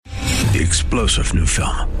The explosive new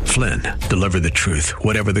film, Flynn, deliver the truth,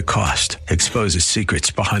 whatever the cost, exposes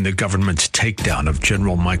secrets behind the government's takedown of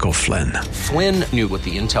General Michael Flynn. Flynn knew what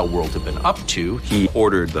the intel world had been up to. He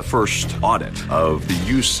ordered the first audit of the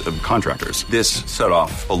use of contractors. This set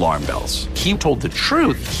off alarm bells. He told the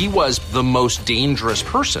truth. He was the most dangerous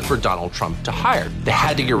person for Donald Trump to hire. They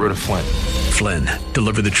had to get rid of Flynn. Flynn,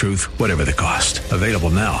 deliver the truth, whatever the cost. Available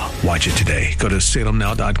now. Watch it today. Go to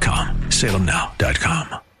salemnow.com.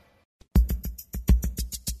 salemnow.com.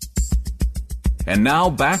 And now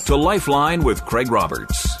back to Lifeline with Craig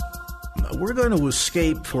Roberts. We're going to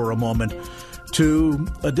escape for a moment to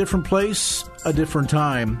a different place, a different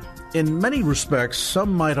time. In many respects,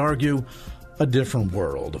 some might argue, a different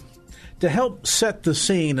world. To help set the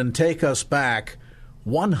scene and take us back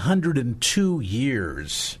 102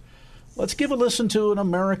 years, let's give a listen to an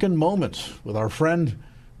American moment with our friend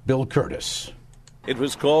Bill Curtis. It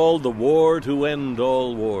was called the War to End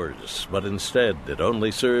All Wars, but instead it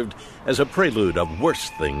only served as a prelude of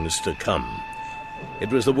worse things to come.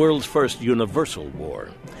 It was the world's first universal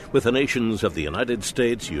war, with the nations of the United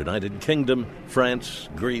States, United Kingdom, France,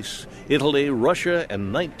 Greece, Italy, Russia,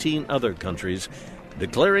 and 19 other countries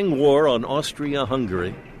declaring war on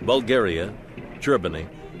Austria-Hungary, Bulgaria, Germany,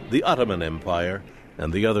 the Ottoman Empire,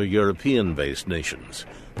 and the other European-based nations.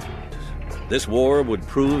 This war would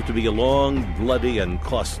prove to be a long, bloody, and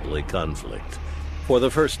costly conflict. For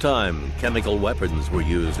the first time, chemical weapons were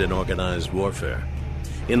used in organized warfare.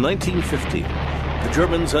 In 1915, the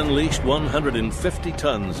Germans unleashed 150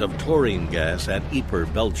 tons of chlorine gas at Ypres,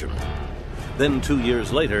 Belgium. Then 2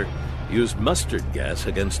 years later, used mustard gas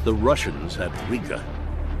against the Russians at Riga.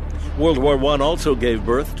 World War I also gave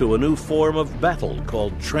birth to a new form of battle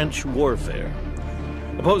called trench warfare.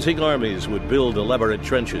 Opposing armies would build elaborate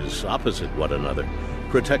trenches opposite one another,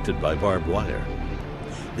 protected by barbed wire.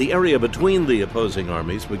 The area between the opposing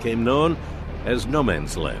armies became known as no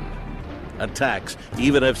man's land. Attacks,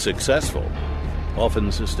 even if successful,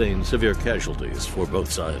 often sustained severe casualties for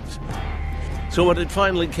both sides. So when it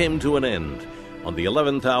finally came to an end, on the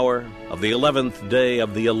 11th hour of the 11th day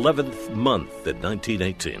of the 11th month in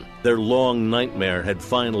 1918, their long nightmare had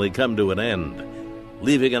finally come to an end,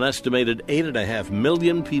 leaving an estimated 8.5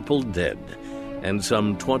 million people dead and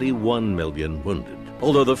some 21 million wounded.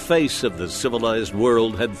 Although the face of the civilized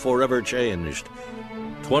world had forever changed,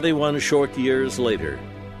 21 short years later,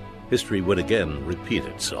 history would again repeat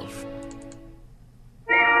itself.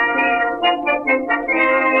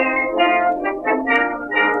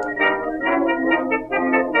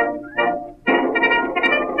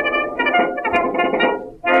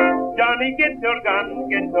 Johnny, get your gun,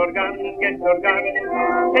 get your gun, get your gun.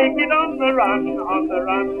 Take it on the run, on the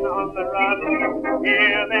run, on the run.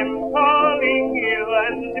 Hear them calling you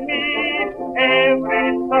and me, every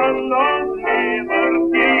son of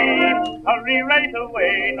liberty. Hurry right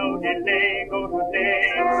away, no delay, go today.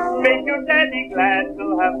 Make your daddy glad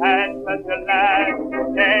to have had such a lad.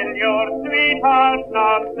 Tell your sweetheart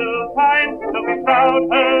not to pine, to be proud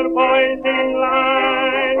her boys in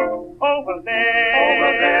line. Over there,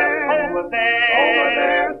 over there, over there, over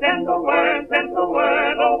there. Send the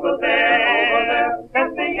word over there. That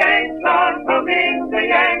the Yanks are coming, the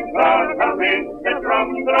Yanks are coming. The drum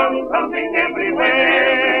coming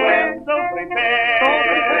everywhere. So prepare,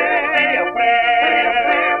 say a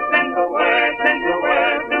prayer. Send the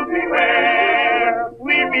word to beware.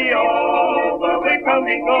 We'll be over, we're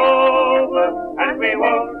coming over, and we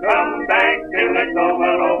won't come back till it's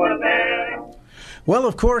over there. Well,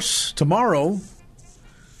 of course, tomorrow,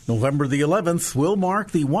 November the 11th, will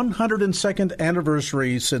mark the 102nd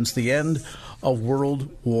anniversary since the end of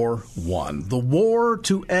World War I. The war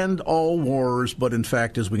to end all wars, but in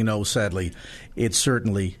fact, as we know, sadly, it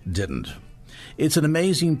certainly didn't. It's an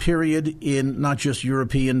amazing period in not just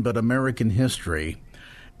European, but American history.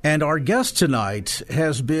 And our guest tonight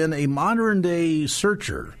has been a modern-day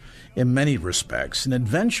searcher in many respects, an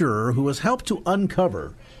adventurer who has helped to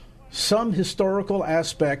uncover some historical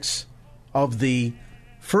aspects of the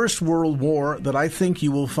First World War that I think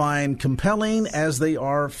you will find compelling as they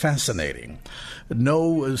are fascinating.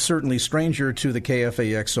 No, certainly stranger to the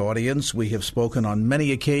KFAX audience. We have spoken on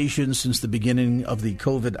many occasions since the beginning of the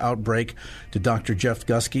COVID outbreak to Dr. Jeff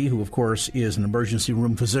Gusky, who, of course, is an emergency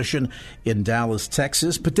room physician in Dallas,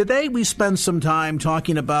 Texas. But today we spend some time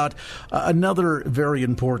talking about another very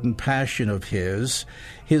important passion of his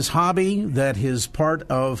hobby that is part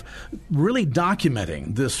of really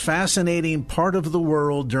documenting this fascinating part of the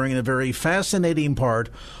world during a very fascinating part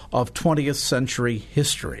of 20th century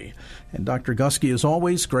history. And Dr. Gusky, as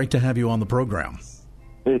always, great to have you on the program.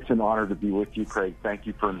 It's an honor to be with you, Craig. Thank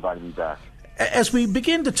you for inviting me back. As we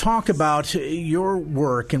begin to talk about your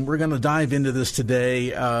work, and we're going to dive into this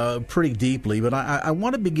today pretty deeply, but I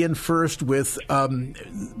want to begin first with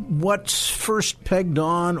what's first pegged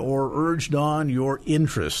on or urged on your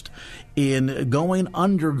interest in going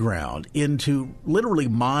underground into literally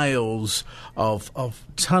miles of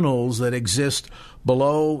tunnels that exist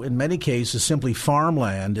below, in many cases, simply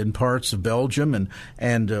farmland in parts of Belgium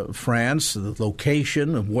and France, the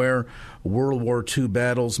location of where World War II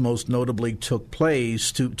battles most notably took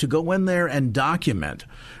place, to go in there and document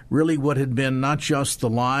really what had been not just the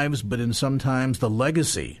lives, but in sometimes the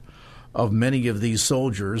legacy of many of these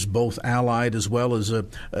soldiers, both Allied as well as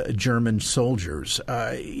German soldiers.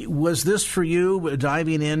 Was this for you,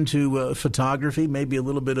 diving into photography, maybe a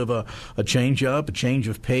little bit of a change up, a change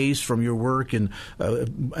of pace from your work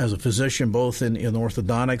as a physician, both in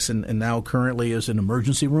orthodontics and now currently as an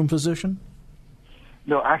emergency room physician?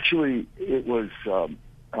 No, actually, it was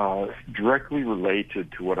directly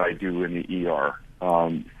related to what I do in the ER,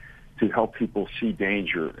 to help people see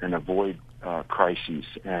danger and avoid crises.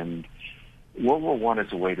 And World War I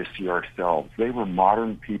is a way to see ourselves. They were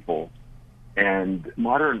modern people, and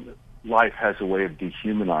modern life has a way of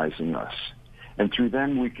dehumanizing us. And through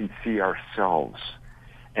them, we can see ourselves.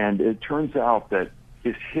 And it turns out that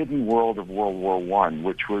this hidden world of World War I,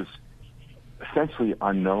 which was essentially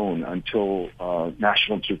unknown until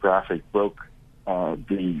National Geographic broke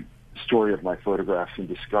the story of my photographs and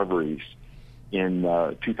discoveries in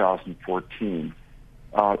 2014,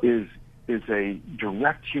 is a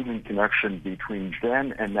direct human connection between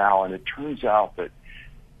then and now. And it turns out that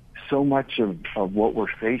so much of what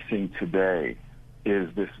we're facing today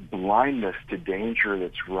is this blindness to danger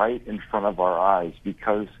that's right in front of our eyes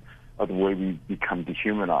because of the way we become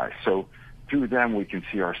dehumanized. So through them, we can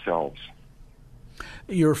see ourselves.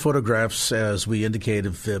 Your photographs, as we indicate,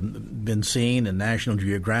 have been seen in National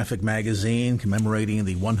Geographic magazine commemorating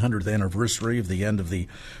the 100th anniversary of the end of the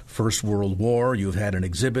First World War. You've had an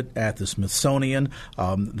exhibit at the Smithsonian.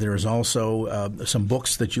 There's also some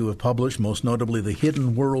books that you have published, most notably The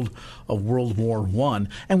Hidden World of World War I.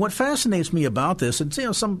 And what fascinates me about this, and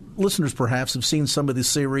some listeners perhaps have seen some of the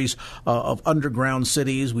series of underground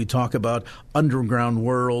cities. We talk about underground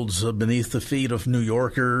worlds beneath the feet of New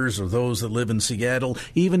Yorkers or those that live in Seattle,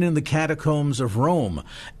 even in the catacombs of Rome.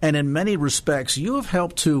 And in many respects, you have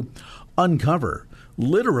helped to uncover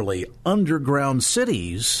literally underground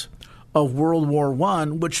cities of World War I,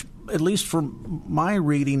 which, at least from my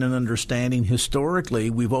reading and understanding historically,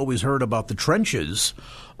 we've always heard about the trenches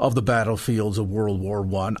of the battlefields of World War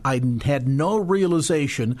I. I had no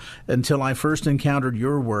realization until I first encountered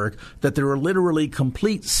your work that there are literally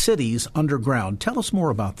complete cities underground. Tell us more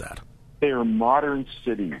about that. They are modern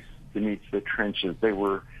cities beneath the trenches. They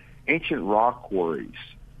were ancient rock quarries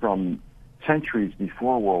from centuries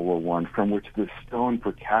before World War I, from which the stone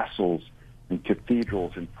for castles and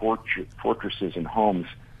cathedrals and fortresses and homes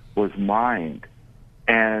was mined.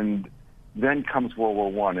 And then comes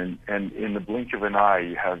World War I, and in the blink of an eye,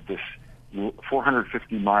 you have this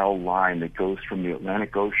 450-mile line that goes from the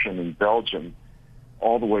Atlantic Ocean in Belgium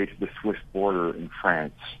all the way to the Swiss border in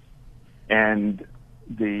France. And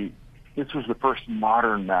this was the first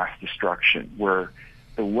modern mass destruction, where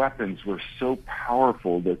the weapons were so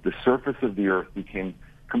powerful that the surface of the earth became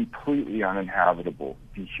completely uninhabitable,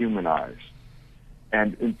 dehumanized.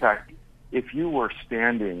 And in fact, if you were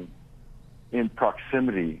standing in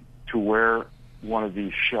proximity to where one of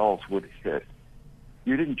these shells would hit,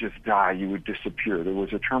 you didn't just die, you would disappear. There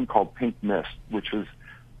was a term called pink mist, which was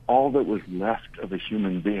all that was left of a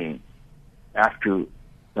human being after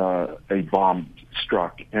a bomb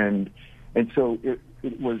struck. And so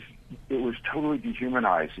it was totally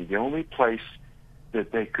dehumanizing. The only place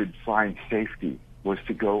that they could find safety was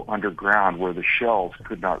to go underground where the shells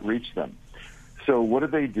could not reach them. So what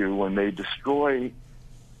do when they destroy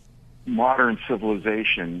modern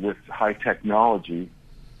civilization with high technology?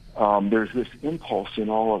 There's this impulse in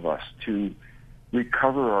all of us to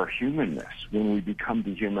recover our humanness when we become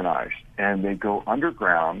dehumanized. And they go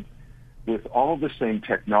underground with all of the same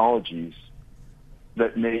technologies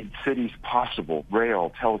that made cities possible: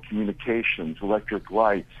 rail, telecommunications, electric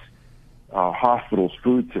lights, hospitals,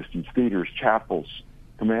 food systems, theaters, chapels,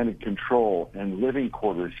 command and control, and living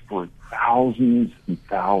quarters for thousands and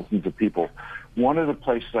thousands of people. One of the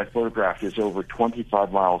places I photographed is over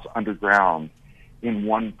 25 miles underground in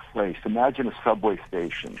one place. Imagine a subway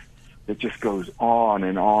station that just goes on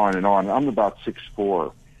and on and on. I'm about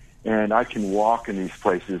 6'4", and I can walk in these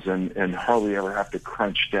places and hardly ever have to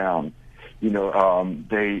crunch down.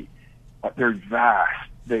 They're vast.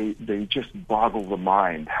 They just boggle the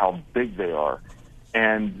mind how big they are.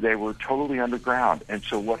 and they were totally underground. And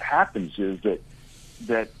so what happens is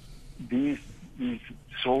that these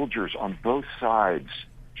soldiers on both sides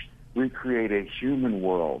recreate a human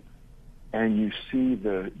world, and you see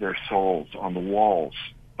their souls on the walls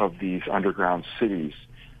of these underground cities,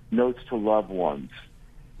 notes to loved ones,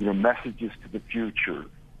 messages to the future,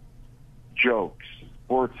 jokes,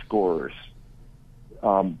 sports scores,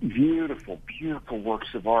 beautiful, beautiful works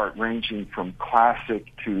of art ranging from classic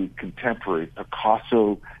to contemporary,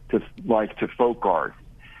 Picasso to folk art.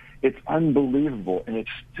 It's unbelievable, and it's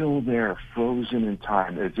still there, frozen in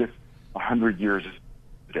time, as if 100 years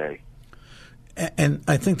today. And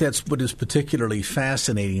I think that's what is particularly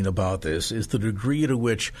fascinating about this, is the degree to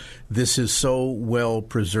which this is so well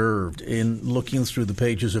preserved. In looking through the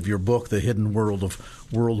pages of your book, The Hidden World of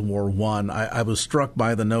World War I, I was struck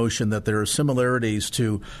by the notion that there are similarities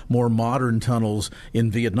to more modern tunnels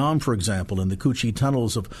in Vietnam, for example, in the Cu Chi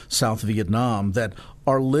tunnels of South Vietnam, that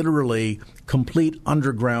are literally complete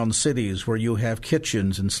underground cities where you have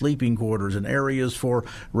kitchens and sleeping quarters and areas for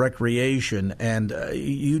recreation, and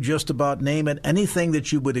you just about name it, anything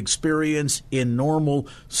that you would experience in normal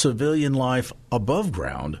civilian life above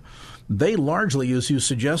ground. They largely, as you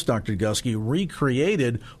suggest, Dr. Gusky,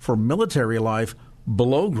 recreated for military life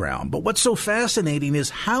below ground. But what's so fascinating is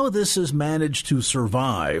how this has managed to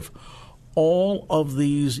survive all of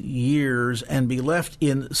these years and be left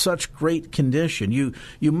in such great condition. You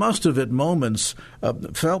must have at moments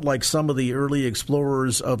felt like some of the early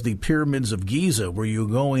explorers of the pyramids of Giza, where you're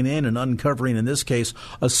going in and uncovering, in this case,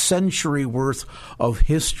 a century worth of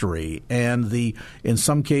history, and in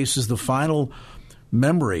some cases the final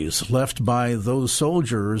memories left by those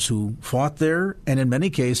soldiers who fought there and in many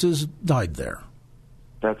cases died there.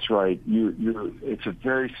 That's right. It's a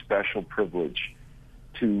very special privilege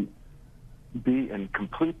to be in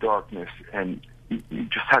complete darkness, and you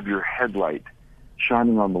just have your headlight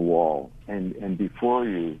shining on the wall, and before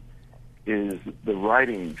you is the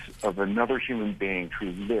writings of another human being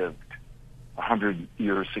who lived 100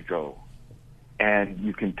 years ago, and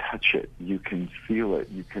you can touch it, you can feel it,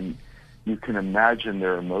 you can imagine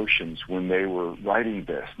their emotions when they were writing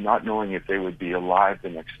this, not knowing if they would be alive the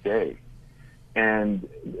next day. And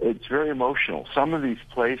it's very emotional. Some of these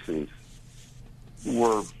places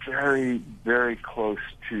were very, very close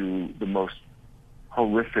to the most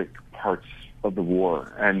horrific parts of the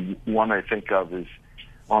war. And one I think of is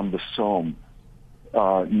on the Somme,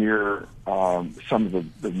 near some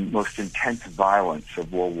of the most intense violence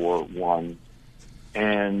of World War I.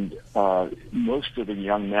 And most of the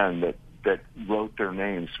young men that wrote their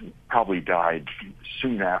names probably died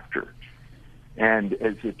soon after. And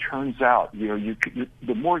as it turns out,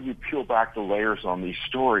 the more you peel back the layers on these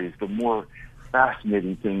stories, the more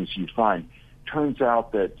fascinating things you find. Turns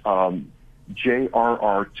out that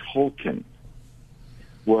J.R.R. Tolkien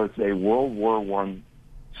was a World War I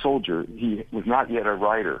soldier. He was not yet a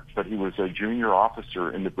writer, but he was a junior officer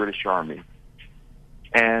in the British Army.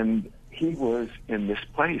 And he was in this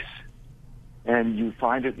place. And you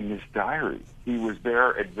find it in his diary. He was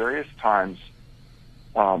there at various times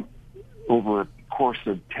over a course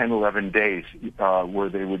of 10, 11 days where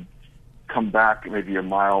they would come back maybe a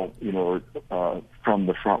mile, from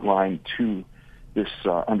the front line to this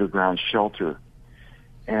underground shelter.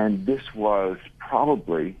 And this was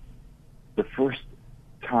probably the first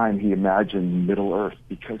time he imagined Middle Earth,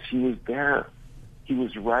 because he was there. He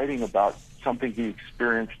was writing about something he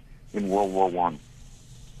experienced in World War I.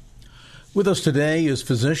 With us today is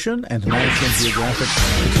physician and National Geographic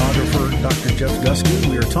photographer Dr. Jeff Gusky.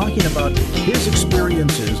 We are talking about his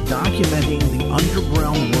experiences documenting the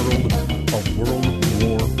underground world of World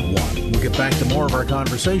War I. We'll get back to more of our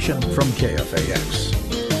conversation from KFAX.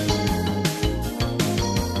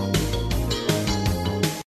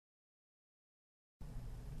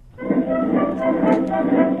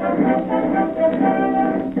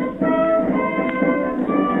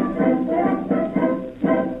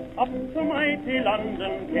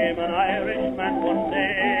 London came an Irishman one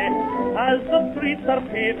day. As the streets are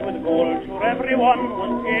paved with gold, sure everyone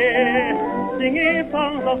was gay, singing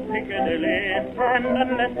songs of Piccadilly, Strand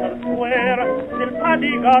and Leicester Square. Till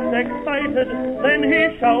Paddy got excited, then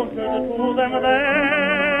he shouted to them there,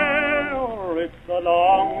 it's a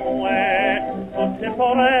long way to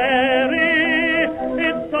Tipperary,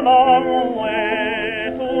 it's a long way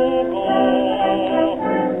to go,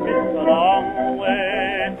 it's a long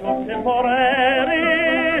way to Tipperary,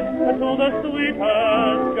 to the sweetest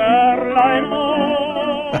girl I know.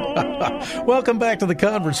 Welcome back to the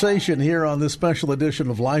conversation here on this special edition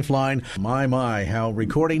of Lifeline. My, how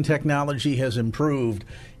recording technology has improved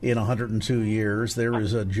in 102 years. There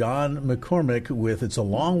is a John McCormick with It's a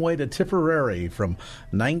Long Way to Tipperary from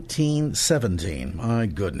 1917. My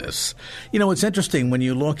goodness. You know, it's interesting when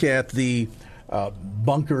you look at the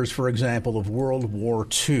bunkers, for example, of World War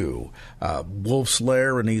II, Wolf's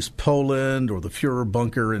Lair in East Poland, or the Fuhrer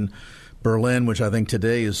bunker in Berlin, which I think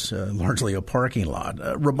today is largely a parking lot.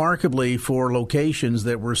 Remarkably, for locations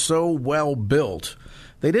that were so well built,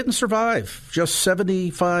 they didn't survive just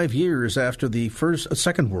 75 years after the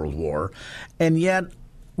Second World War, and yet,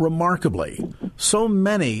 remarkably, so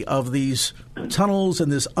many of these tunnels in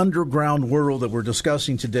this underground world that we're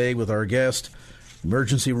discussing today with our guest,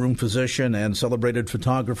 emergency room physician and celebrated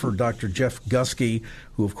photographer Dr. Jeff Gusky,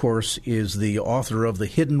 who, of course, is the author of The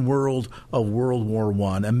Hidden World of World War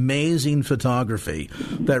I. Amazing photography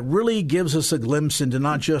that really gives us a glimpse into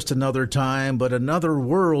not just another time, but another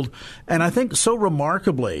world. And I think so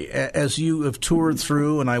remarkably, as you have toured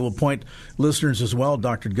through, and I will point listeners as well,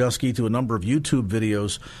 Dr. Gusky, to a number of YouTube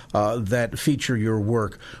videos that feature your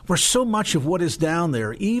work, where so much of what is down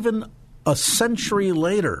there, even a century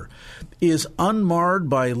later, is unmarred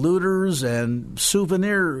by looters and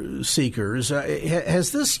souvenir seekers.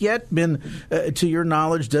 Has this yet been, to your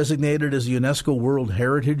knowledge, designated as a UNESCO World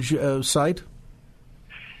Heritage Site?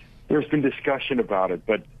 There's been discussion about it,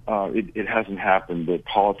 but it hasn't happened. The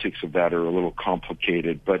politics of that are a little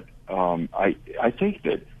complicated. But I think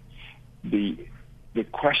that the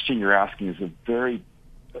question you're asking is a very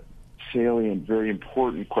salient, very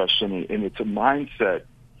important question, and it's a mindset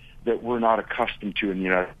that we're not accustomed to in the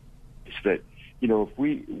United States. That, you know, if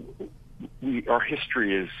we our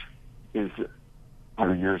history is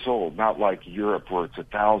 100 years old, not like Europe where it's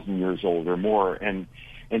 1,000 years old or more. And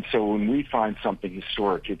so when we find something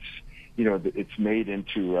historic, it's, you know, it's made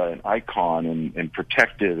into an icon and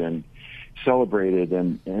protected and celebrated,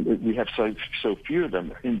 and we have so few of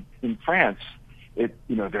them. In France,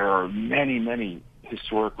 there are many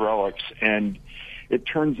historic relics, and it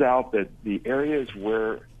turns out that the areas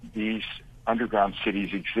where these underground cities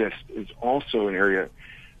exist is also an area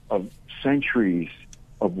of centuries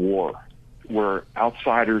of war, where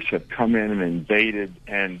outsiders have come in and invaded,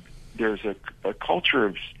 and there's a culture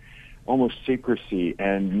of almost secrecy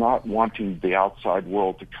and not wanting the outside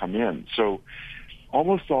world to come in. So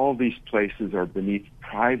almost all of these places are beneath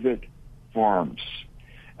private farms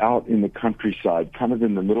out in the countryside, kind of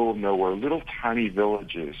in the middle of nowhere, little tiny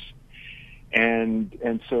villages.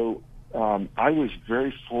 And so I was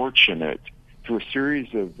very fortunate through a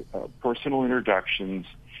series of personal introductions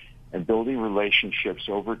and building relationships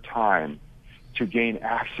over time to gain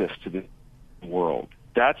access to the world.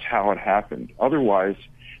 That's how it happened. Otherwise,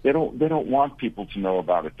 they don't want people to know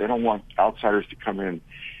about it. They don't want outsiders to come in.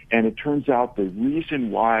 And it turns out the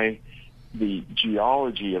reason why the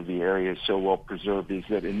geology of the area is so well preserved is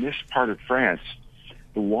that in this part of France,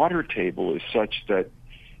 the water table is such that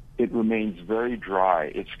it remains very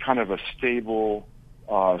dry. It's kind of a stable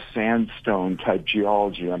sandstone type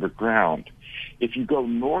geology underground. If you go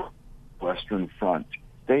northwestern front,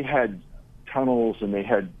 they had tunnels and they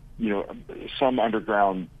had, you know, some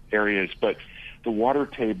underground areas, but the water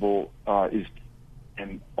table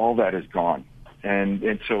and all that is gone.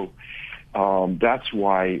 And so that's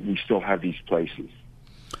why we still have these places.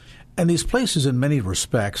 And these places, in many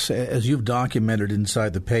respects, as you've documented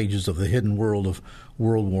inside the pages of The Hidden World of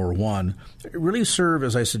World War I, really serve,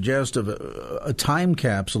 as I suggest, of a time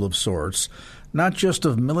capsule of sorts, not just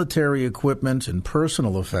of military equipment and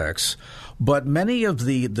personal effects, but many of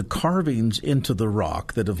the carvings into the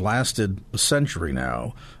rock that have lasted a century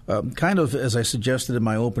now, kind of, as I suggested in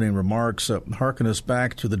my opening remarks, harken us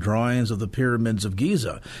back to the drawings of the pyramids of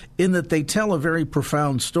Giza, in that they tell a very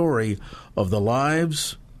profound story of the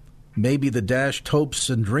lives, maybe the dashed hopes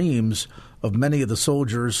and dreams of many of the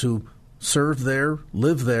soldiers who served there,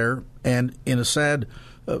 lived there, and in a sad,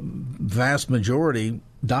 vast majority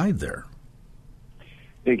died there.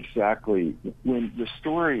 Exactly. When the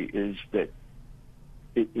story is that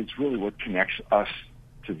it's really what connects us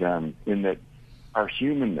to them, in that our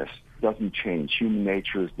humanness doesn't change. Human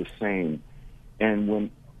nature is the same. And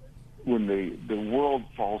when the world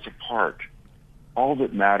falls apart, all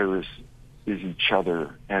that matters is each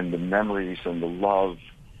other and the memories and the love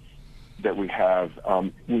that we have.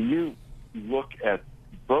 When you look at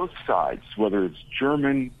both sides, whether it's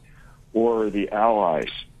German or the Allies,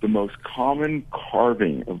 the most common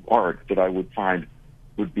carving of art that I would find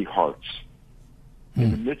would be hearts.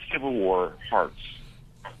 In the midst of a war, hearts.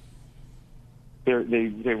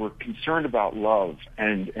 They were concerned about love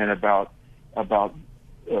and about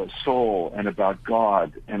soul and about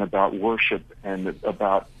God and about worship and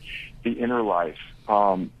about the inner life.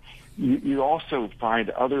 You also find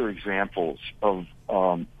other examples of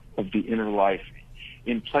the inner life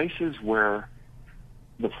in places where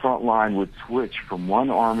the front line would switch from one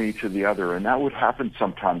army to the other, and that would happen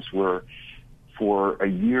sometimes where for a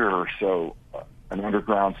year or so an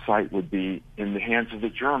underground site would be in the hands of the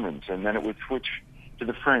Germans, and then it would switch to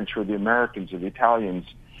the French or the Americans or the Italians,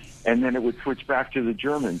 and then it would switch back to the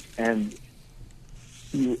Germans. And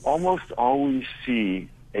you almost always see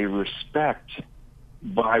a respect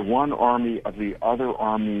by one army of the other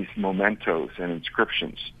army's mementos and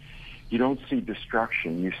inscriptions. You don't see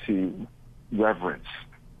destruction, you see reverence.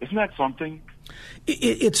 Isn't that something?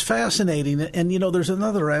 It's fascinating, and there's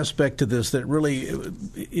another aspect to this that really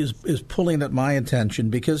is pulling at my attention,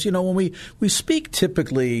 because when we speak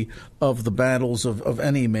typically of the battles of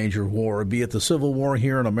any major war, be it the Civil War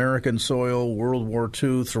here on American soil, World War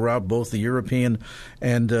II throughout both the European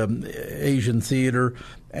and Asian theater,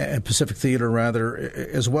 Pacific theater rather,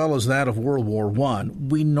 as well as that of World War I,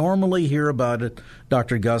 we normally hear about it,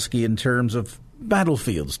 Dr. Gusky, in terms of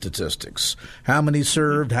battlefield statistics. How many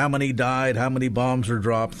served, how many died, how many bombs were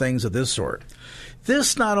dropped, things of this sort.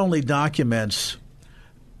 This not only documents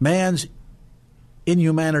man's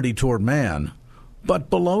inhumanity toward man, but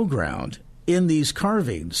below ground in these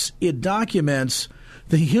carvings, it documents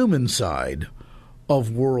the human side of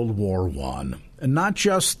World War I. And not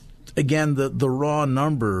just, again, the raw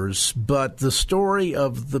numbers, but the story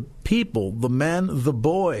of the people, the men, the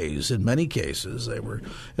boys, in many cases, they were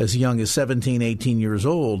as young as 17, 18 years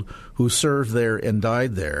old, who served there and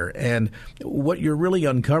died there. And what you're really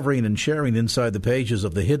uncovering and sharing inside the pages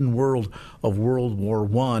of The Hidden World of World War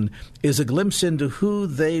I is a glimpse into who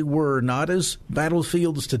they were, not as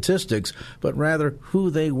battlefield statistics, but rather who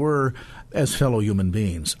they were as fellow human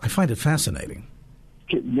beings. I find it fascinating.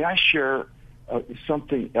 May I share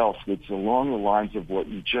something else that's along the lines of what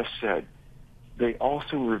you just said? They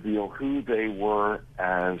also reveal who they were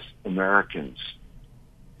as Americans.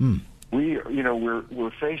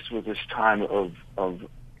 We're faced with this time of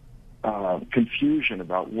confusion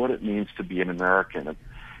about what it means to be an American.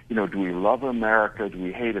 Do we love America? Do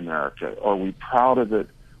we hate America? Are we proud of it,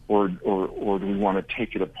 or do we want to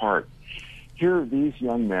take it apart? Here, these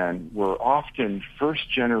young men were often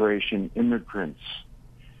first-generation immigrants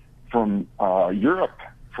from Europe,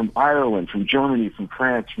 from Ireland, from Germany, from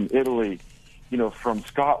France, from Italy, from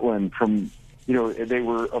Scotland, they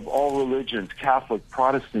were of all religions, Catholic,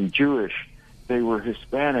 Protestant, Jewish. They were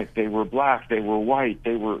Hispanic, they were black, they were white,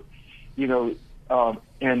 they were,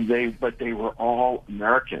 but they were all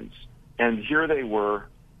Americans. And here they were,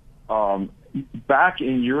 back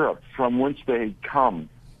in Europe, from whence they had come,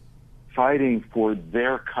 fighting for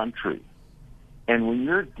their country. And when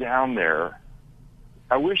you're down there,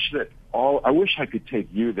 I wish I could take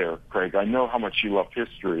you there, Craig. I know how much you love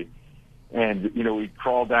history. And, we'd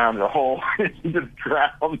crawl down the hole into the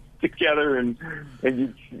ground together and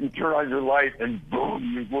you turn on your light and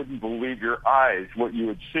boom, you wouldn't believe your eyes what you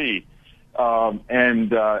would see.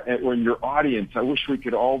 And when your audience, I wish we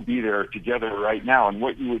could all be there together right now. And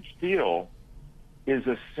what you would feel is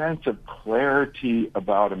a sense of clarity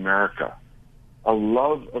about America, a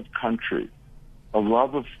love of country, a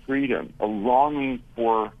love of freedom, a longing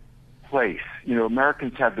for place.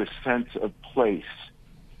 Americans have this sense of place,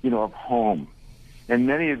 of home. And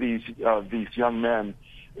many of these young men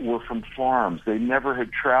were from farms. They never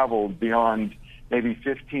had traveled beyond maybe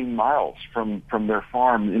 15 miles from their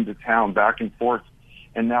farm into town, back and forth.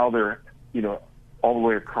 And now they're, all the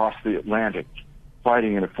way across the Atlantic,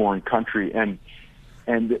 fighting in a foreign country. And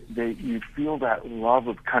you feel that love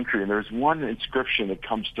of country. And there's one inscription that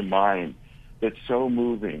comes to mind that's so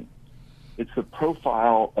moving. It's the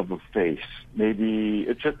profile of a face. Maybe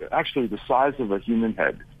it's actually the size of a human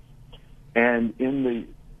head. And in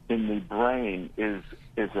the brain is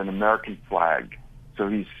an American flag. So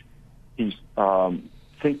he's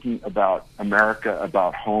thinking about America,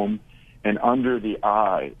 about home, and under the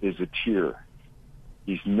eye is a tear.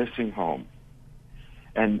 He's missing home.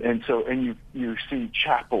 And you see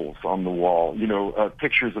chapels on the wall,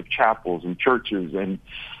 pictures of chapels and churches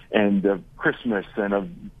and of Christmas and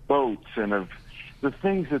of boats and of the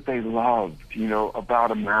things that they loved,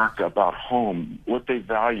 about America, about home, what they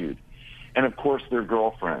valued. And of course their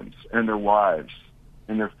girlfriends and their wives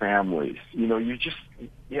and their families.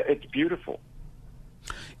 It's beautiful.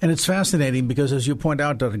 And it's fascinating because, as you point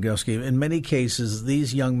out, Dr. Gusky, in many cases,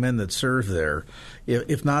 these young men that serve there,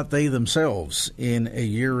 if not they themselves, in a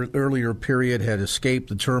year earlier period had escaped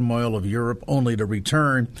the turmoil of Europe only to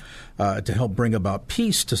return to help bring about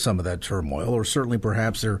peace to some of that turmoil, or certainly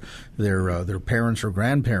perhaps their parents or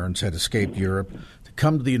grandparents had escaped Europe, to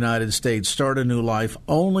come to the United States, start a new life,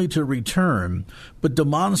 only to return, but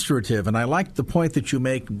demonstrative. And I like the point that you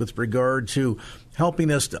make with regard to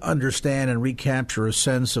helping us to understand and recapture a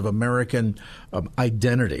sense of American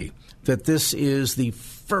identity, that this is the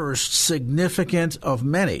first significant of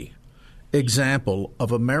many example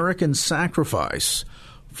of American sacrifice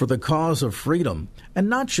for the cause of freedom, and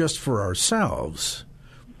not just for ourselves,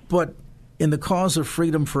 but in the cause of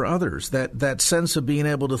freedom for others, that sense of being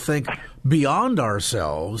able to think beyond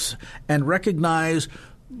ourselves and recognize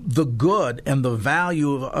the good and the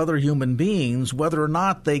value of other human beings, whether or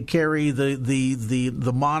not they carry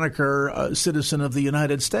the moniker citizen of the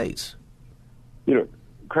United States. You know,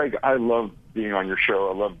 Craig, I love being on your show.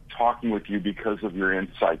 I love talking with you because of your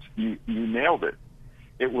insights. You nailed it.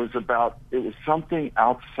 It was something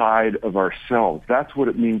outside of ourselves. That's what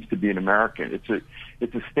it means to be an American.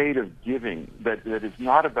 It's a state of giving that is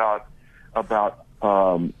not about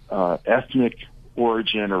ethnic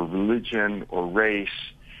origin or religion or race.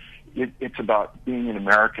 It's about being an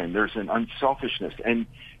American. There's an unselfishness. And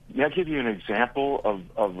may I give you an example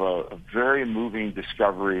of a very moving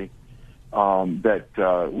discovery that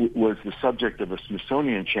was the subject of a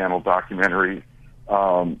Smithsonian Channel documentary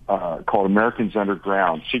called Americans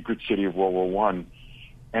Underground, Secret City of World War I,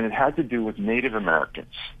 and it had to do with Native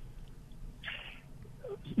Americans.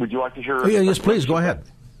 Would you like to hear? Yes, please, go ahead.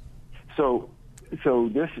 So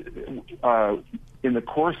this, in the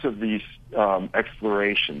course of these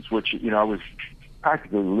explorations, which, you know, I was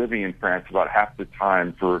practically living in France about half the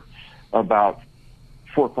time for about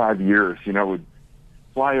 4 or 5 years, you know, would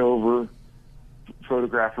fly over,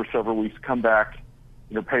 photograph for several weeks, come back,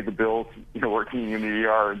 you know, pay the bills, you know, working in the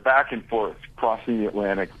ER, and back and forth, crossing the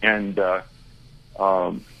Atlantic, and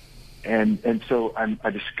so I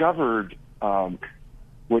discovered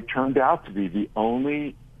what turned out to be the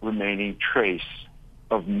only remaining trace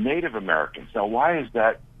of Native Americans. Now, why is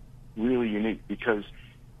that really unique? Because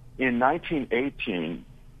in 1918,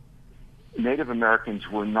 Native Americans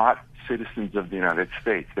were not citizens of the United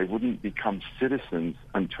States. They wouldn't become citizens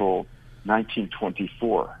until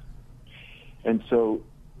 1924. And so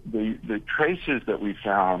the traces that we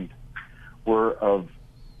found were of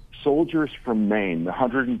soldiers from Maine, the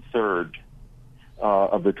 103rd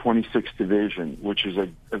of the 26th Division, which is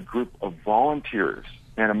a group of volunteers.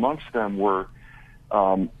 And amongst them were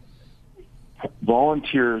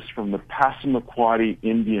volunteers from the Passamaquoddy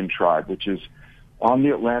Indian tribe, which is on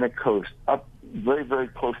the Atlantic coast, up very, very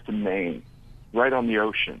close to Maine, right on the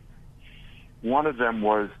ocean. One of them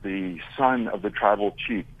was the son of the tribal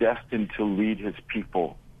chief, destined to lead his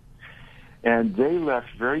people. And they left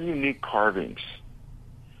very unique carvings.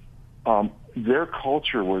 Their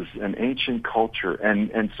culture was an ancient culture,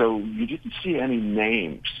 and so you didn't see any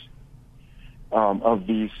names of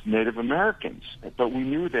these Native Americans, but we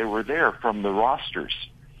knew they were there from the rosters.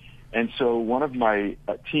 And so one of my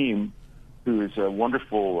team, who is a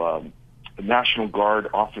wonderful National Guard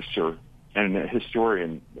officer and a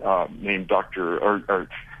historian named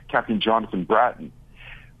Captain Jonathan Bratton,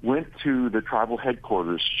 went to the tribal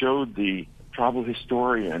headquarters, showed the tribal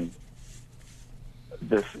historian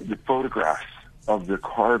the photographs of the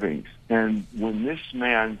carvings. And when this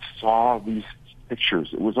man saw these pictures,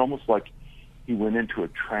 it was almost like he went into a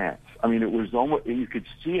trance. I mean, it was almost, you could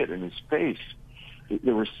see it in his face.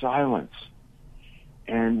 There was silence.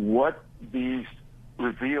 And what these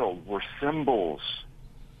revealed were symbols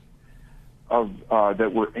of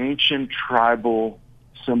that were ancient tribal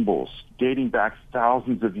symbols dating back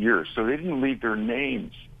thousands of years. So they didn't leave their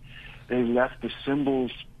names. They left the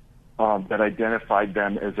symbols that identified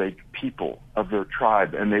them as a people of their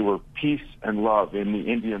tribe, and they were peace and love in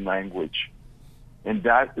the Indian language. And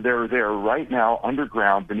that they're there right now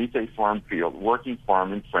underground beneath a farm field, working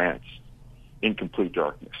farm in France, in complete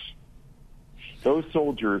darkness. Those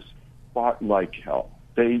soldiers fought like hell.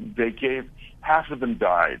 They gave, half of them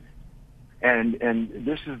died. And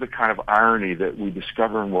this is the kind of irony that we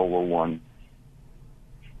discover in World War I.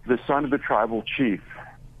 The son of the tribal chief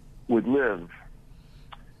would live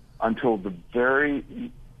until the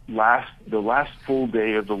last full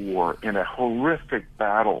day of the war in a horrific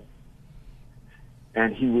battle.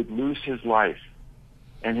 And he would lose his life.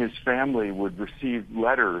 And his family would receive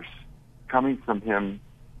letters coming from him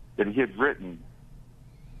that he had written.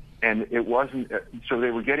 And it wasn't, so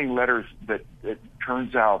they were getting letters that it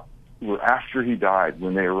turns out were after he died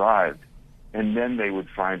when they arrived. and then they would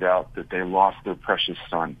find out that they lost their precious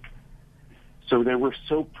son. So they were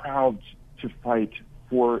so proud to fight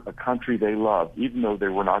for a country they loved, even though they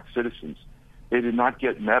were not citizens. They did not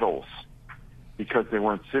get medals because they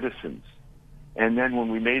weren't citizens. And then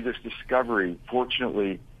when we made this discovery,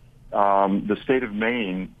 fortunately, the state of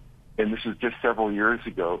Maine, and this is just several years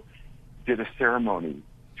ago, did a ceremony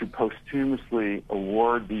to posthumously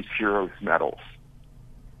award these heroes medals.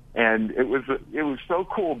 And it was so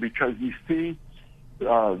cool because you see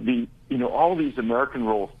all these American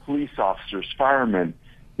roles, police officers, firemen,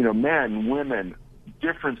 men, women,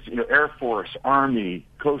 different, Air Force, Army,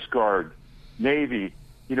 Coast Guard, Navy,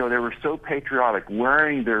 they were so patriotic,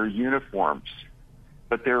 wearing their uniforms,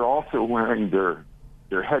 but they're also wearing their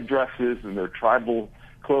headdresses and their tribal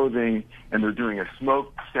clothing, and they're doing a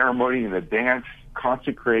smoke ceremony and a dance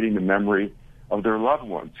consecrating the memory of their loved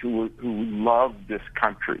ones who loved this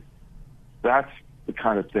country. That's the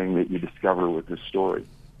kind of thing that you discover with this story.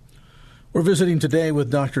 We're visiting today with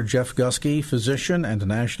Dr. Jeff Gusky, physician and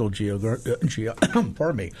National National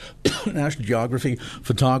Geography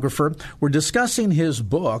photographer. We're discussing his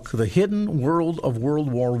book, The Hidden World of World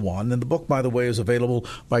War I. And the book, by the way, is available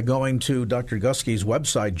by going to Dr. Gusky's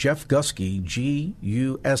website, Jeff Gusky, Gusky,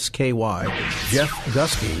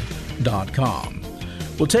 jeffgusky.com.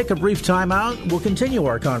 We'll take a brief time out. We'll continue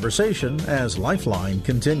our conversation as Lifeline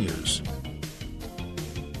continues.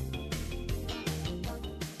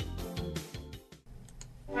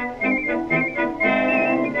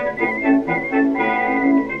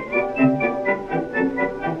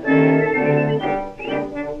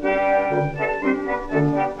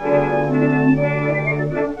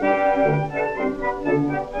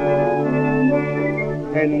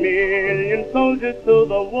 To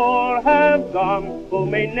the war have gone, who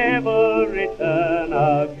may never return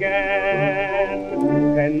again.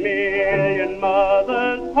 10 million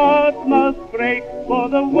mothers' hearts must break for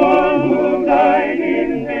the one who died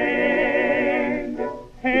in vain.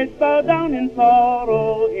 Heads bowed down in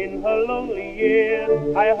sorrow in her lonely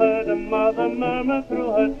years, I heard a mother murmur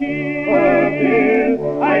through her tears,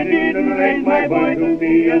 I didn't raise my boy to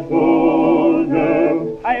be a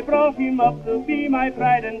soldier, I brought him up to be my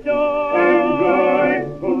pride and joy,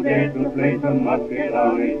 who dared to place a musket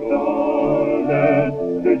on his shoulder,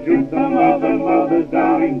 to shoot some other mother's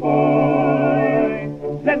darling boy.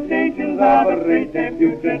 Let nations operate their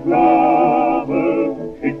future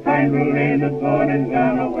trouble, it's time to lay the sword and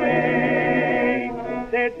gun away.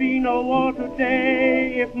 There'd be no war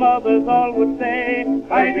today if mothers all would say,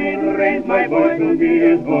 I didn't raise my boy to be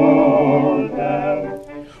a soldier.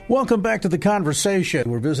 Welcome back to the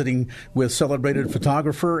conversation. We're visiting with celebrated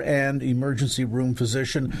photographer and emergency room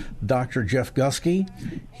physician, Dr. Jeff Gusky.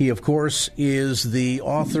 He, of course, is the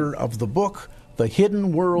author of the book, The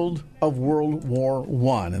Hidden World of World War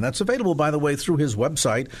I. And that's available, by the way, through his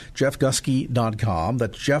website, jeffgusky.com.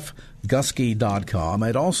 That's jeffgusky.com.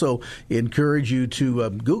 I'd also encourage you to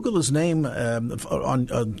Google his name on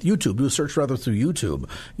YouTube. Do a search, rather, through YouTube.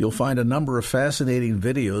 You'll find a number of fascinating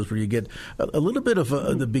videos where you get a little bit of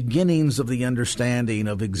the beginnings of the understanding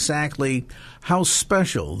of exactly how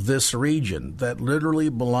special this region that literally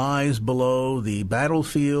lies below the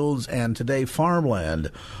battlefields and today farmland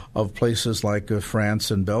of places like France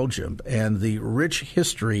and Belgium, and the rich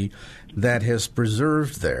history that has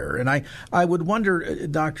preserved there. And I would wonder,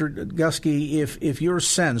 Dr. Gusky, if your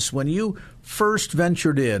sense, when you first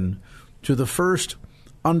ventured in to the first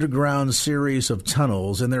underground series of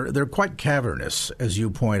tunnels, and they're quite cavernous, as you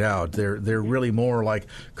point out. They're really more like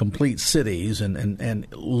complete cities and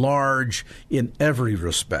large in every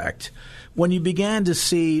respect. When you began to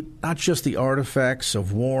see not just the artifacts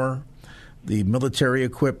of war, the military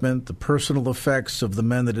equipment, the personal effects of the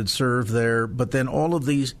men that had served there, but then all of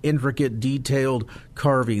these intricate, detailed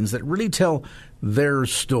carvings that really tell their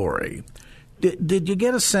story. Did you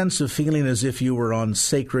get a sense of feeling as if you were on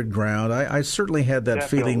sacred ground? I certainly had that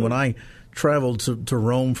feeling when I traveled to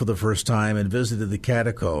Rome for the first time and visited the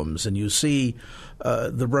catacombs, and you see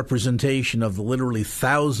the representation of the literally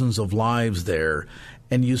thousands of lives there,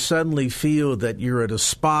 and you suddenly feel that you're at a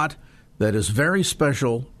spot that is very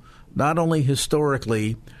special, not only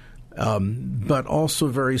historically, but also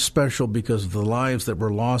very special because of the lives that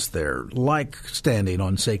were lost there, like standing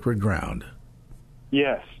on sacred ground.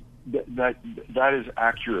 Yes, that is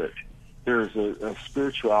accurate. There's a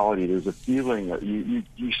spirituality, there's a feeling that you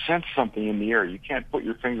sense something in the air. You can't put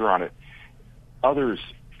your finger on it. Others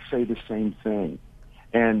say the same thing.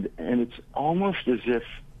 And it's almost as if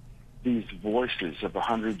these voices of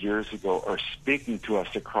 100 years ago are speaking to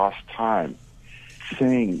us across time,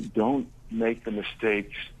 saying, don't make the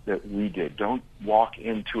mistakes that we did. Don't walk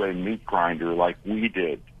into a meat grinder like we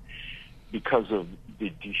did. because of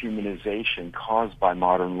the dehumanization caused by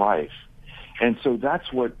modern life. And so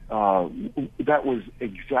that's what that was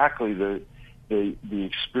exactly the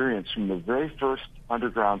experience from the very first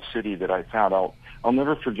underground city that I found. I'll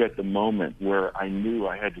never forget the moment where I knew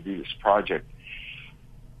I had to do this project.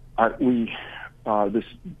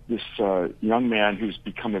 This young man who's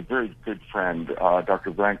become a very good friend,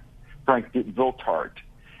 Dr. Frank Viltart,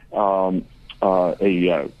 a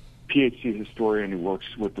PhD historian who works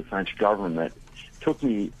with the French government, took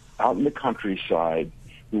me out in the countryside.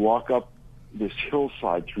 We walk up this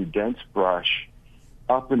hillside through dense brush,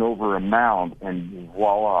 up and over a mound, and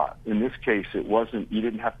voila. In this case, you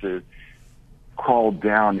didn't have to crawl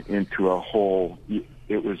down into a hole.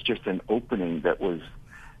 It was just an opening that was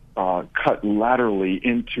cut laterally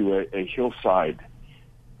into a hillside.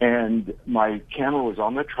 And my camera was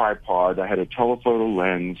on the tripod. I had a telephoto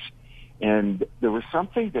lens, and there was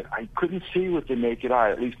something that I couldn't see with the naked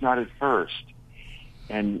eye, at least not at first.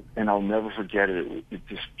 And I'll never forget it. It's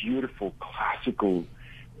this beautiful classical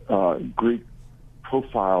Greek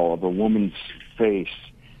profile of a woman's face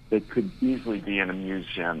that could easily be in a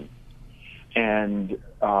museum. And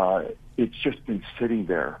it's just been sitting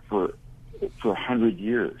there for 100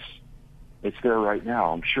 years. It's there right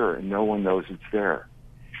now, I'm sure, and no one knows it's there.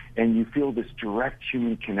 And you feel this direct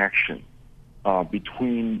human connection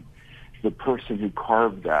between the person who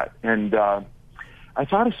carved that. And I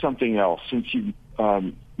thought of something else, since you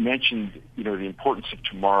mentioned, the importance of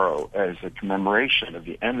tomorrow as a commemoration of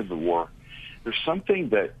the end of the war. There's something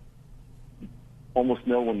that almost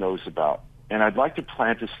no one knows about, and I'd like to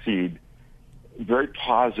plant a seed, a very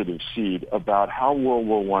positive seed, about how World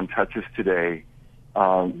War I touches today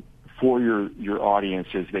for your audience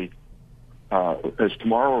as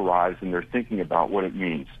tomorrow arrives and they're thinking about what it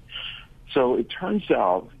means. So it turns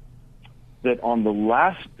out that on the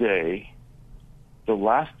last day, the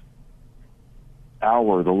last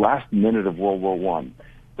hour, the last minute of World War I,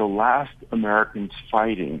 the last Americans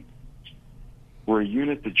fighting were a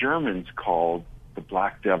unit the Germans called the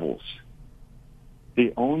Black Devils.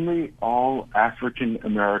 The only all-African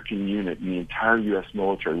American unit in the entire U.S.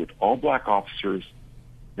 military, with all black officers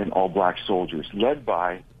and all black soldiers, led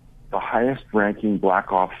by the highest-ranking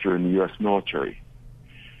black officer in the U.S. military,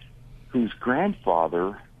 whose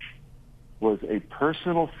grandfather was a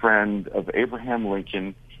personal friend of Abraham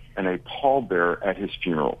Lincoln and a pallbearer at his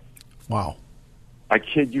funeral. Wow. I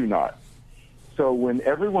kid you not. So when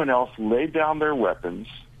everyone else laid down their weapons,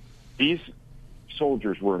 these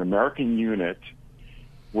soldiers were an American unit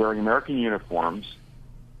wearing American uniforms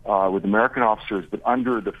with American officers, but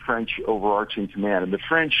under the French overarching command. And the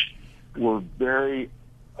French were very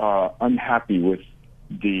unhappy with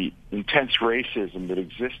the intense racism that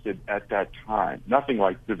existed at that time. Nothing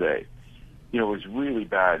like today. It was really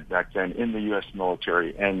bad back then in the U.S.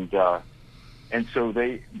 military. And so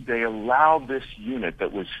they allowed this unit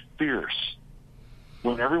that was fierce,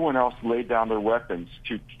 when everyone else laid down their weapons,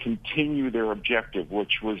 to continue their objective,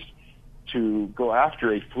 which was to go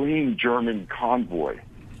after a fleeing German convoy.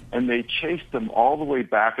 And they chased them all the way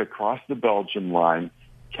back across the Belgian line,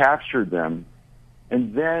 captured them,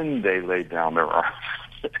 and then they laid down their arms.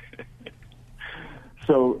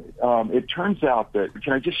 So it turns out that,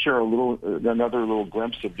 can I just share another little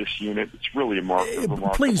glimpse of this unit? It's really remarkable.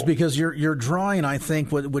 Please, because you're drawing, I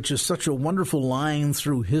think, which is such a wonderful line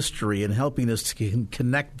through history and helping us to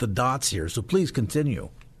connect the dots here. So please continue.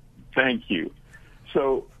 Thank you.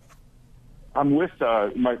 So I'm with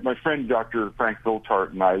my friend Dr. Frank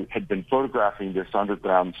Viltart, and I had been photographing this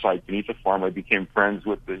underground site beneath the farm. I became friends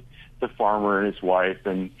with the farmer and his wife,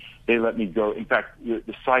 and they let me go. In fact,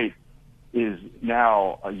 the site is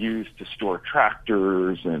now used to store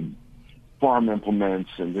tractors and farm implements,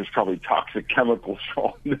 and there's probably toxic chemicals for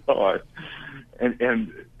all I know.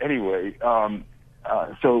 And anyway,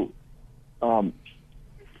 so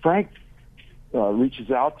Frank reaches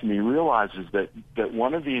out to me, realizes that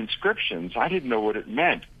one of the inscriptions, I didn't know what it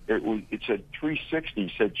meant. It said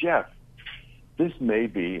 360. Said, Jeff, this may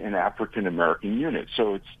be an African American unit.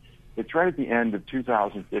 So it's right at the end of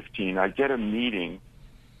 2015. I get a meeting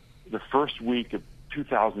the first week of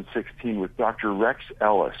 2016 with Dr. Rex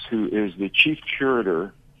Ellis, who is the chief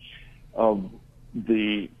curator of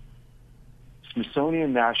the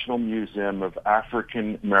Smithsonian National Museum of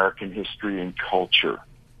African American History and Culture.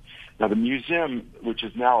 Now, the museum, which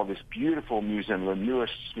is now this beautiful museum, the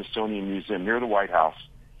newest Smithsonian Museum near the White House,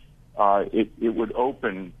 it would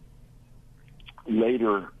open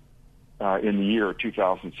later in the year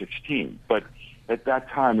 2016. But at that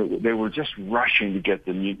time, they were just rushing to get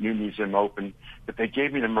the new museum open, but they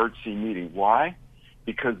gave me an emergency meeting. Why?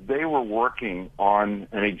 Because they were working on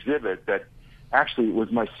an exhibit that actually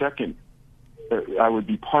was my second I would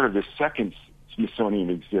be part of this second Smithsonian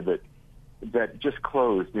exhibit that just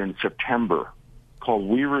closed in September, called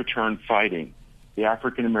 "We Return Fighting: The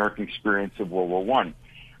African American Experience of World War I."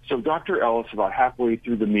 So Dr. Ellis, about halfway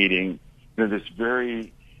through the meeting, this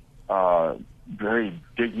very, very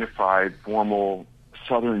dignified, formal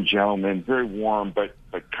Southern gentleman, very warm, but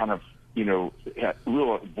kind of,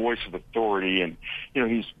 real voice of authority, and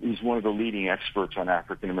he's one of the leading experts on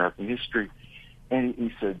African American history. And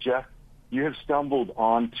he said, "Jeff, you have stumbled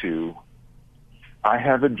onto I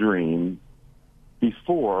Have a Dream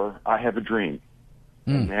before I Have a Dream."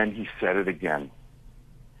 And then he said it again.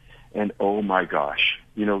 And oh my gosh,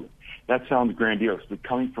 that sounds grandiose, but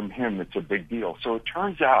coming from him, it's a big deal. So it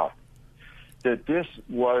turns out that this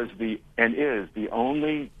was and is the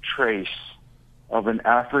only trace of an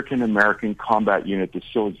African American combat unit that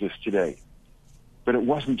still exists today. But it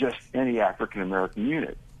wasn't just any African American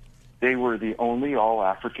unit. They were the only all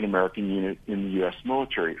African American unit in the U.S.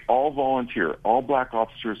 military, all volunteer, all black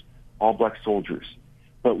officers, all black soldiers.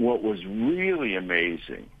 But what was really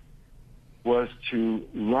amazing was to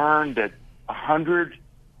learn that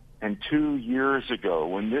 102 years ago,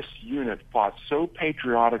 when this unit fought so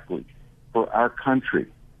patriotically for our country,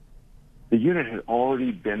 the unit had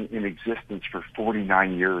already been in existence for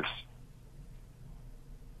 49 years.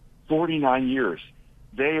 49 years.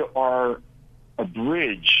 They are a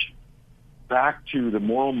bridge back to the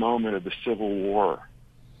moral moment of the Civil War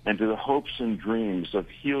and to the hopes and dreams of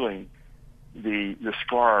healing the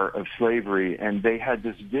scar of slavery. And they had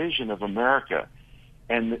this vision of America,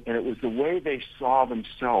 and it was the way they saw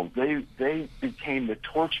themselves. They became the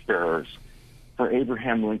torchbearers for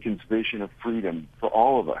Abraham Lincoln's vision of freedom for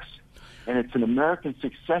all of us. And it's an American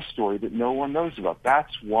success story that no one knows about.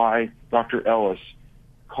 That's why Dr. Ellis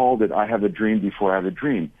called it "I Have a Dream Before I Have a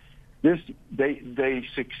Dream." They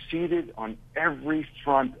succeeded on every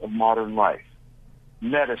front of modern life: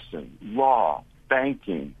 medicine, law,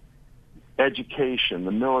 banking, education,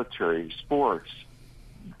 the military, sports,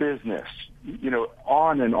 business,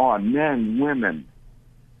 on and on, men, women.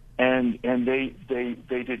 And they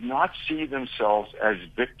did not see themselves as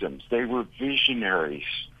victims. They were visionaries.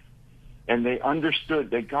 And they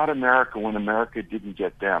understood, they got America when America didn't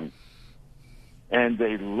get them. And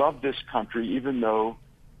they loved this country, even though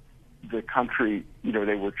the country,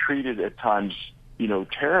 they were treated at times,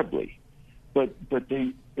 terribly. But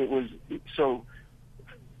so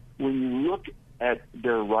when you look at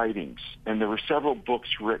their writings, and there were several books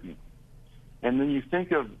written, and then you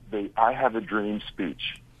think of the "I Have a Dream"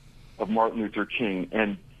 speech of Martin Luther King,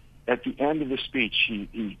 and at the end of the speech,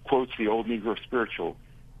 he quotes the old Negro spiritual,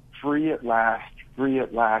 free at last,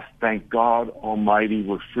 thank God Almighty,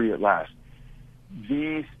 we're free at last.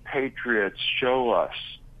 These patriots show us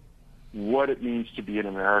what it means to be an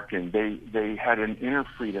American. They had an inner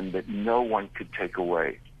freedom that no one could take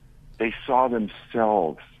away. They saw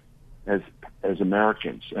themselves as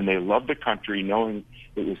Americans, and they loved the country knowing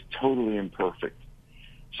it was totally imperfect.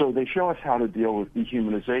 So they show us how to deal with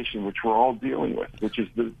dehumanization, which we're all dealing with, which is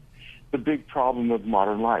the big problem of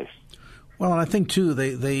modern life. Well, and I think too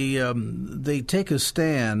they take a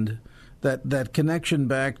stand that connection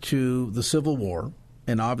back to the Civil War,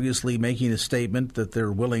 and obviously making a statement that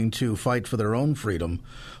they're willing to fight for their own freedom.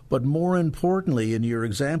 But more importantly, in your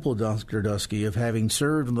example, Dr. Dusky, of having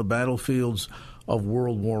served in the battlefields of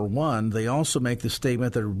World War I, they also make the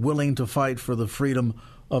statement they're willing to fight for the freedom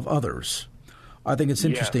of others. I think it's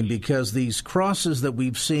interesting because these crosses that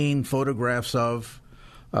we've seen photographs of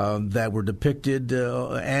that were depicted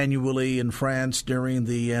annually in France during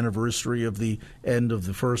the anniversary of the end of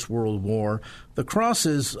the First World War, the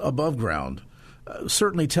crosses above ground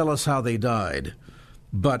certainly tell us how they died.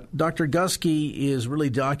 But Dr. Gusky is really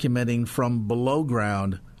documenting from below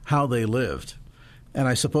ground how they lived. And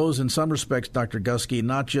I suppose in some respects, Dr. Gusky,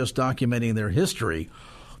 not just documenting their history,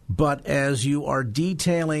 but as you are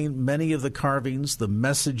detailing many of the carvings, the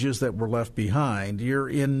messages that were left behind, you're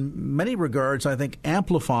in many regards, I think,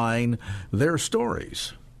 amplifying their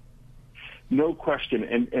stories. No question.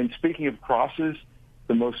 And speaking of crosses,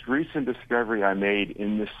 the most recent discovery I made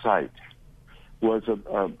in this site was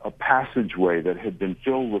a passageway that had been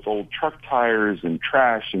filled with old truck tires and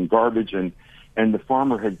trash and garbage, and the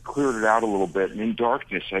farmer had cleared it out a little bit. And in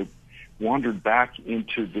darkness, I wandered back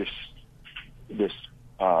into this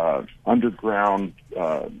underground,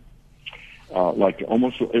 like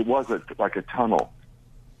almost, it was like a tunnel.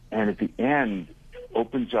 And at the end,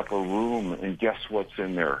 opens up a room, and guess what's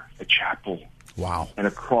in there? A chapel. Wow. And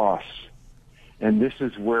a cross. And this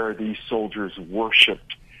is where these soldiers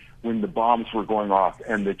worshipped when the bombs were going off.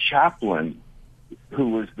 And the chaplain, who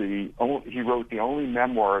was he wrote the only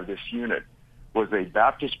memoir of this unit, was a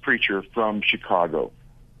Baptist preacher from Chicago.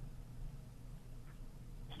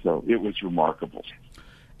 So it was remarkable.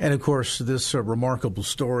 And, of course, this remarkable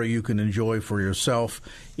story you can enjoy for yourself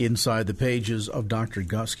inside the pages of Dr.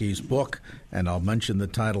 Guskey's book. And I'll mention the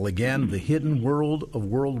title again, The Hidden World of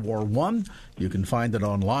World War I. You can find it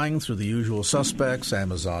online through the usual suspects,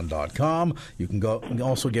 Amazon.com. You can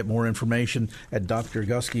also get more information at Dr.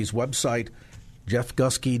 Guskey's website,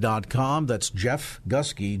 jeffguskey.com. That's Jeff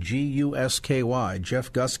Guskey, G-U-S-K-Y,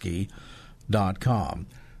 jeffguskey.com.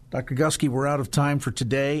 Dr. Guskey, we're out of time for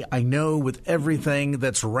today. I know with everything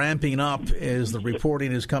that's ramping up as the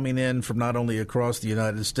reporting is coming in from not only across the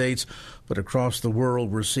United States, but across the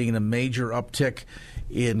world, we're seeing a major uptick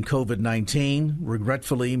in COVID-19.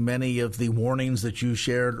 Regretfully, many of the warnings that you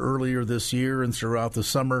shared earlier this year and throughout the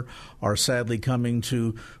summer are sadly coming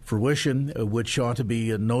to fruition, which ought to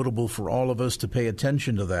be notable for all of us to pay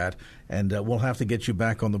attention to that. And we'll have to get you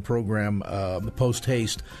back on the program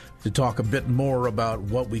post-haste to talk a bit more about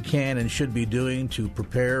what we can and should be doing to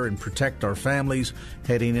prepare and protect our families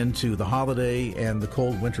heading into the holiday and the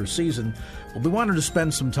cold winter season. Well, we wanted to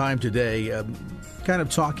spend some time today kind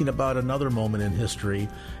of talking about another moment in history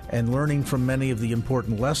and learning from many of the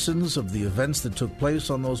important lessons of the events that took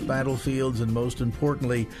place on those battlefields, and most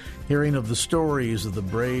importantly, hearing of the stories of the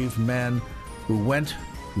brave men who went,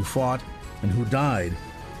 who fought, and who died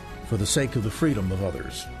for the sake of the freedom of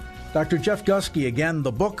others. Dr. Jeff Guskey, again,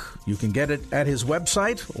 the book, you can get it at his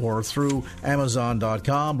website or through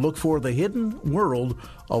Amazon.com. Look for The Hidden World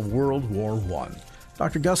of World War I.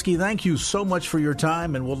 Dr. Guskey, thank you so much for your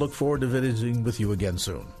time, and we'll look forward to visiting with you again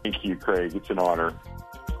soon. Thank you, Craig. It's an honor.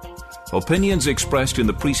 Opinions expressed in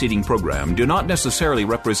the preceding program do not necessarily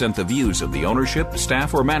represent the views of the ownership,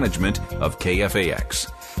 staff, or management of KFAX.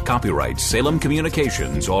 Copyright Salem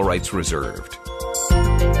Communications, all rights reserved.